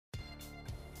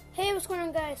Hey, what's going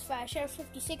on, guys?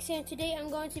 Sheriff56 here, and today I'm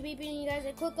going to be bringing you guys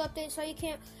a quick update. So you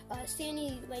can't see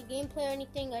any gameplay or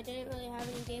anything. I didn't really have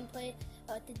any gameplay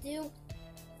to do,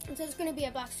 and so it's going to be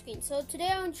a black screen. So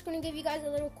today I'm just going to give you guys a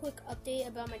little quick update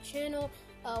about my channel,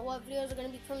 what videos are going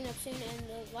to be coming up soon, and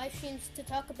the live streams to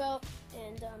talk about.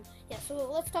 And yeah,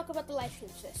 so let's talk about the live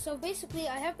streams first. So basically,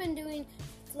 I have been doing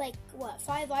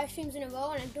 5 live streams in a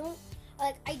row,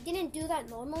 and I didn't do that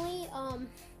normally.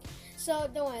 So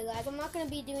don't worry, guys, I'm not going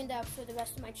to be doing that for the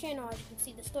rest of my channel. As you can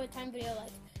see, the story time video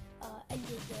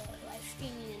ended the live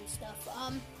streaming and stuff.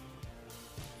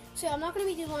 So I'm not going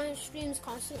to be doing live streams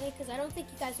constantly because I don't think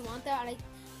you guys want that. I'm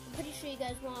pretty sure you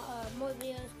guys want more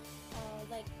videos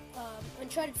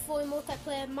Uncharted 4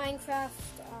 multiplayer, Minecraft,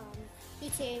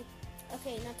 GTA.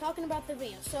 Okay, now talking about the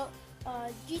video. So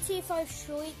GTA 5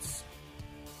 shorts.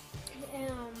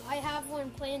 I have one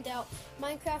planned out.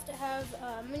 Minecraft, I have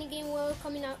minigame world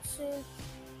coming out soon,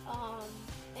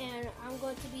 and I'm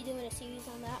going to be doing a series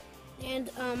on that, and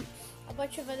a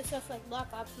bunch of other stuff like Black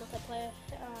Ops multiplayer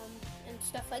and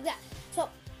stuff like that. So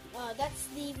that's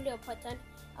the video part done.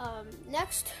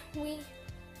 Next we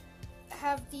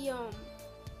have the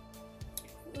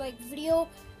video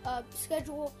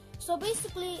schedule. So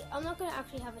basically, I'm not gonna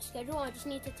actually have a schedule. I just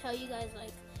need to tell you guys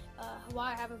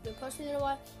why I haven't been posting in a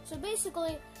while. So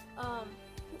basically,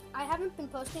 I haven't been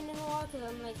posting in a while because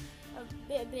I'm a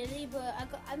bit busy, but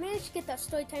I managed to get that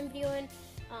story time video in.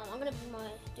 I'm gonna be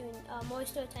doing more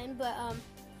story time, but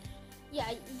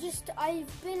yeah,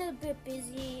 I've been a bit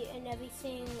busy and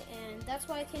everything, and that's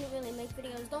why I can't really make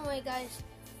videos. Don't worry, guys.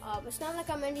 It's not like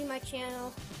I'm ending my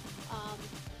channel,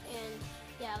 and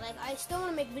yeah, I still want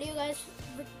to make video, guys.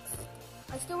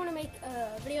 I still want to make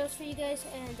videos for you guys,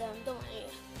 and don't worry.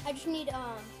 I just need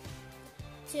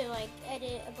to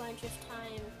edit a bunch of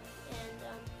time and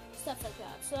stuff like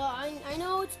that. So I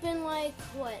know it's been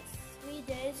 3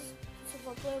 days since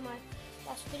I uploaded my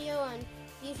last video, and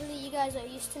usually you guys are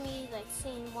used to me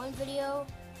seeing one video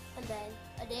and then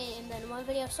a day and then one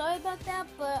video. Sorry about that,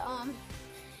 but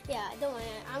yeah, don't worry.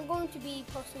 I'm going to be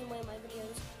posting away my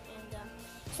videos and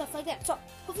stuff like that. So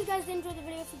hope you guys enjoyed the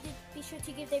video. If you did, be sure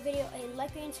to give the video a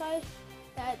like inside.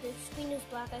 That the screen is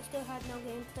black. I still had no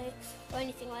gameplay or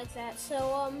anything like that. So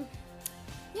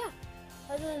yeah,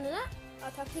 other than that,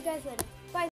 I'll talk to you guys later.